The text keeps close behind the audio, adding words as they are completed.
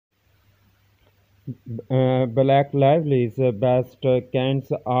Black Lively's best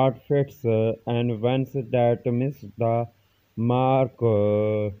Kent's outfits and ones that missed the mark.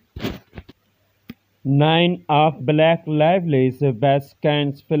 Nine of Black Lively's best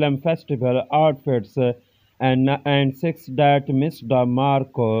Cannes Film Festival outfits and six that missed the mark.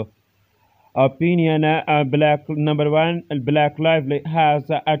 Opinion Black number one. Black Lively has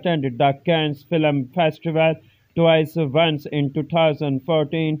attended the Cannes Film Festival twice, once in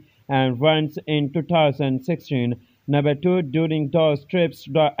 2014 and once in 2016. Number two. During those trips,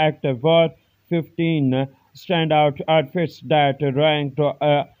 the actor wore 15 standout outfits that ranked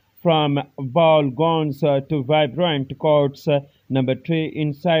from ball gowns to vibrant coats. Number three.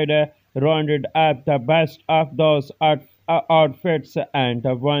 Insider rounded up the best of those outfits and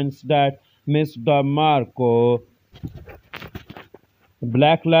the ones that missed the mark.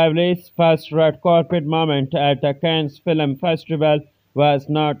 Black Lively's first red carpet moment at the Cannes Film Festival was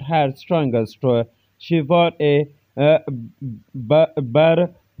not her strongest. She wore a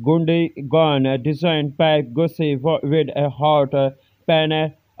burgundy gown designed by Gussie with a hot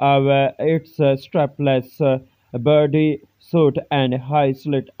panel of its strapless birdie suit and high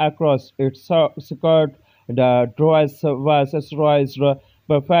slit across its skirt. The dress was accessorized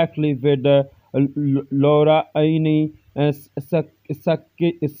perfectly with Laura Aini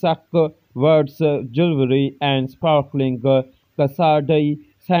words jewelry and sparkling Cassadei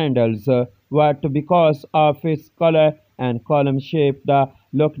sandals. But because of its color and column shape, the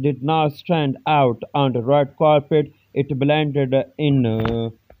look did not stand out on the red carpet. It blended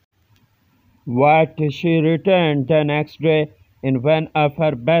in. What she returned the next day in one of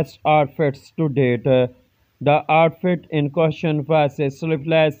her best outfits to date. The outfit in question was a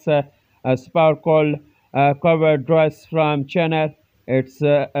sleeveless, sparkle covered dress from Chanel. Its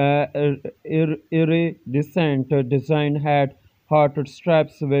iridescent design had hot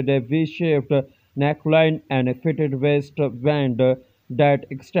straps with a V-shaped neckline and a fitted waistband that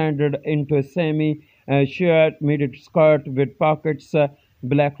extended into a semi-sheer mid-skirt with pockets.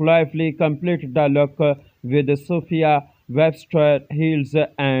 Black Lively completed the look with Sophia Webster heels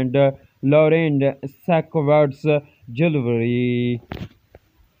and Lauren Sackwards jewelry.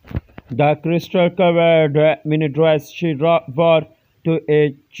 The crystal-covered mini dress she wore to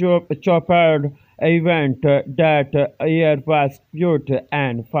a choppered event that year was cute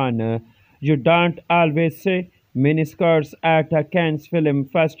and fun. You don't always see miniskirts at a Cannes Film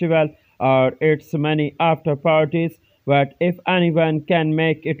Festival or its many after-parties, but if anyone can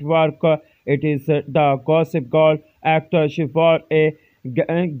make it work, it is the Gossip Girl actor. She wore a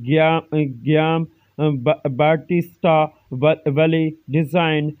Guillaume Batista Valley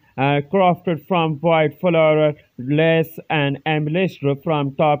design crafted from white floral lace and embellished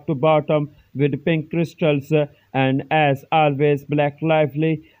from top to bottom with pink crystals, and as always Black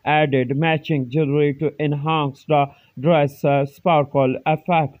Lively added matching jewelry to enhance the dress sparkle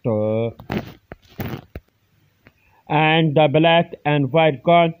effect. And the black and white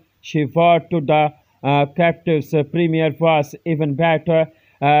gown she wore to the captive's premiere was even better.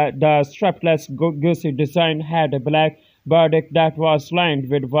 The strapless Gussie design had a black burdick that was lined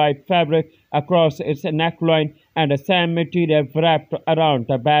with white fabric across its neckline and the same material wrapped around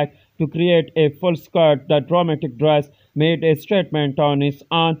the back to create a full skirt. The dramatic dress made a statement on its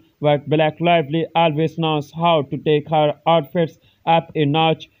own, but Black Lively always knows how to take her outfits up a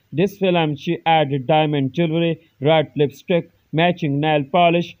notch. This film she added diamond jewelry, red lipstick, matching nail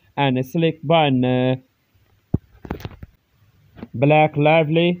polish, and a sleek bun. Black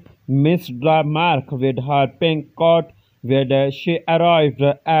Lively missed the mark with her pink coat when she arrived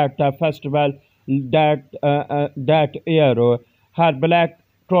at the festival that year. Her black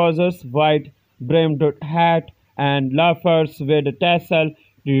trousers, white brimmed hat, and loafers with tassel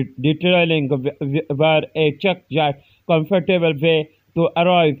detailing were a check-jack comfortable way to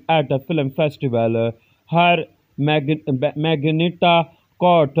arrive at the film festival. Her Magenta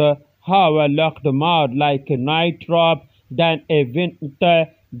coat, however, looked more like a night robe than a winter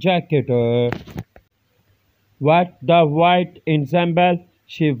jacket. What the white ensemble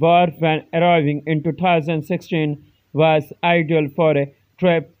she wore when arriving in 2016 was ideal for a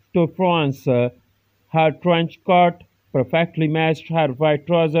trip to France. Her trench coat perfectly matched her white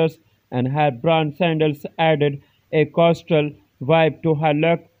trousers, and her brown sandals added a coastal vibe to her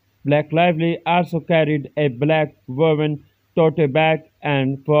look. Black Lively also carried a black woven tote bag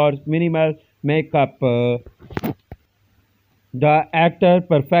and for minimal makeup. The actor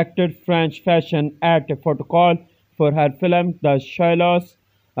perfected French fashion at a photo call for her film The Shallows,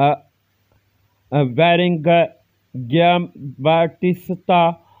 uh, wearing Guillaume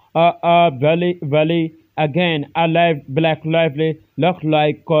Batista Valley again alive. Black Lively looked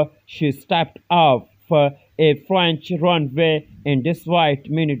like she stepped off a French runway in this white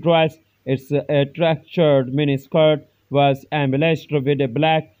mini dress. Its textured miniskirt was embellished with a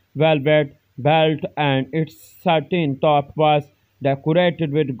black velvet belt, and its satin top was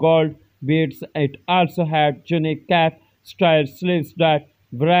decorated with gold beads. It also had unique cap-style sleeves that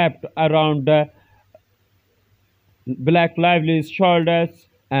wrapped around the Black Lively's shoulders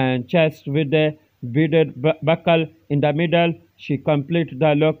and chest with a beaded buckle in the middle. She completed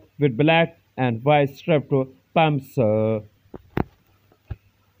the look with black and white striped pumps.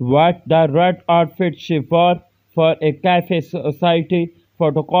 What the red outfit she wore for a cafe society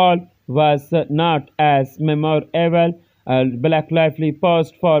protocol was not as memorable. Black Lively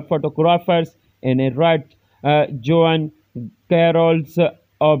posed for photographers in a red Joan Carroll's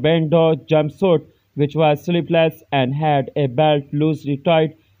Obendo jumpsuit, which was sleeveless and had a belt loosely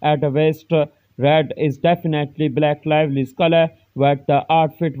tied at the waist. Red is definitely Black Lively's color, but the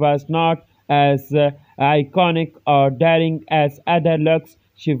outfit was not as iconic or daring as other looks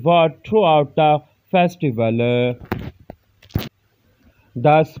she wore throughout the festival.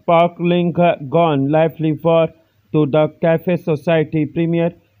 The sparkling gown Lively wore to the Cafe Society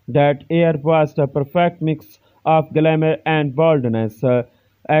premiere that year was the perfect mix of glamour and boldness. The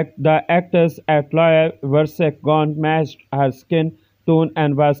actress attire Versace gown matched her skin tone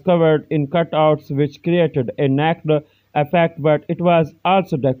and was covered in cutouts which created a naked effect, but it was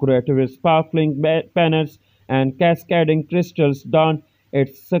also decorated with sparkling panels and cascading crystals down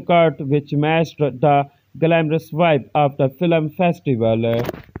its skirt, which matched the glamorous vibe of the film festival.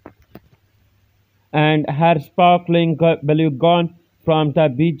 And her sparkling blue gown from the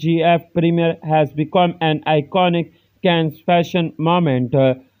BGF premiere has become an iconic Cannes fashion moment.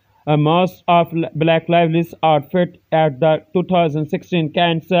 Most of Black Lively's outfit at the 2016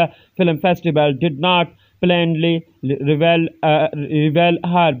 Cannes Film Festival did not plainly reveal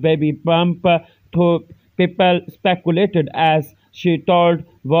her baby bump to people speculated. As she told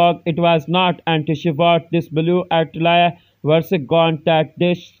Vogue it was not until she wore this blue attire Versace gown that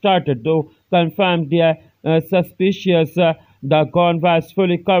they started to confirm their suspicions. The gown was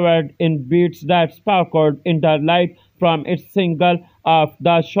fully covered in beads that sparkled in the light from its single of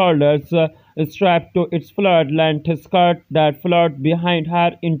the shoulders, strapped to its floor-length skirt that flowed behind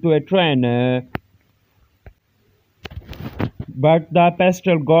her into a train. But the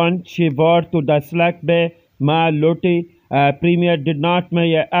pastel gown she wore to the Slack Bay Marlotti premiere did not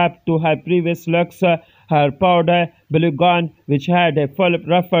measure up to her previous looks. Her powder blue gown, which had a full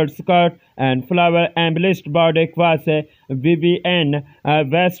ruffled skirt and flower-embellished body, was a Vivienne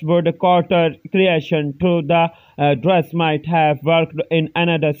Westwood Carter creation. Though the dress might have worked in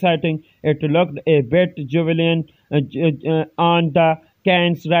another setting, it looked a bit juvenile on the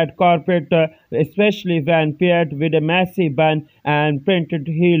Cannes red carpet, especially when paired with a messy bun and printed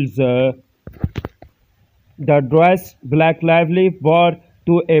heels. The dress Black Lively wore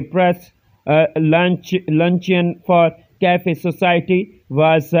to a press luncheon for Cafe Society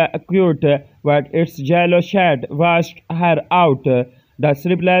was cute, but its yellow shade washed her out. The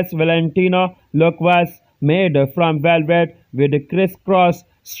sleeveless Valentino look was made from velvet with crisscross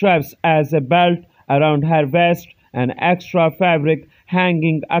straps as a belt around her waist and extra fabric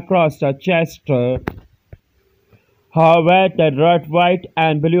hanging across the chest. However, the red, white,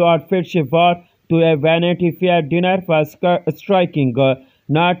 and blue outfit she wore to a Vanity Fair dinner was striking.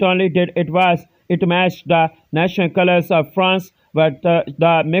 Not only did it match the national colors of France, but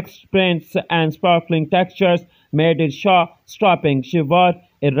the mixed prints and sparkling textures made it show-stopping. She wore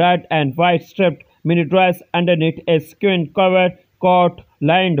a red and white striped mini dress underneath a skin-covered coat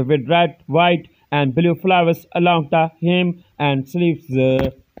lined with red, white, and blue flowers along the hem and sleeves.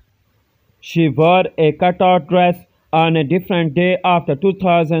 She wore a cutout dress on a different day of the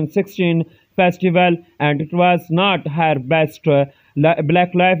 2016 festival, and it was not her best.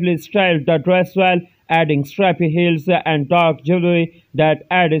 Black Lively styled the dress well, adding strappy heels and dark jewelry that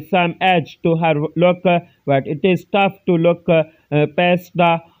added some edge to her look, but it is tough to look past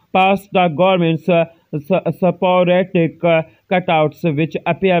the garment's sporadic cutouts, which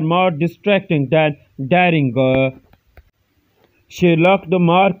appear more distracting than daring. She looked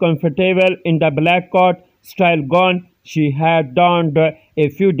more comfortable in the black coat style gown she had donned a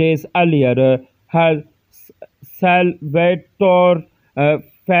few days earlier. Her Salvatore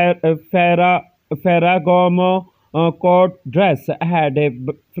Ferragamo coat dress had a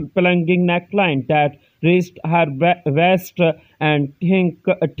plunging neckline that reached her waist and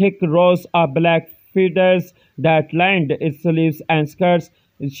thick rows of black feathers that lined its sleeves and skirts.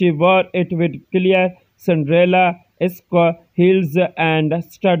 She wore it with clear Cinderella heels and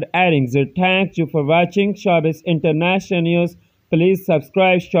stud earrings. Thank you for watching Showbiz International News. Please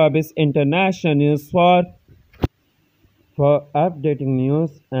subscribe Showbiz International News for updating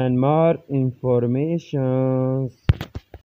news and more information.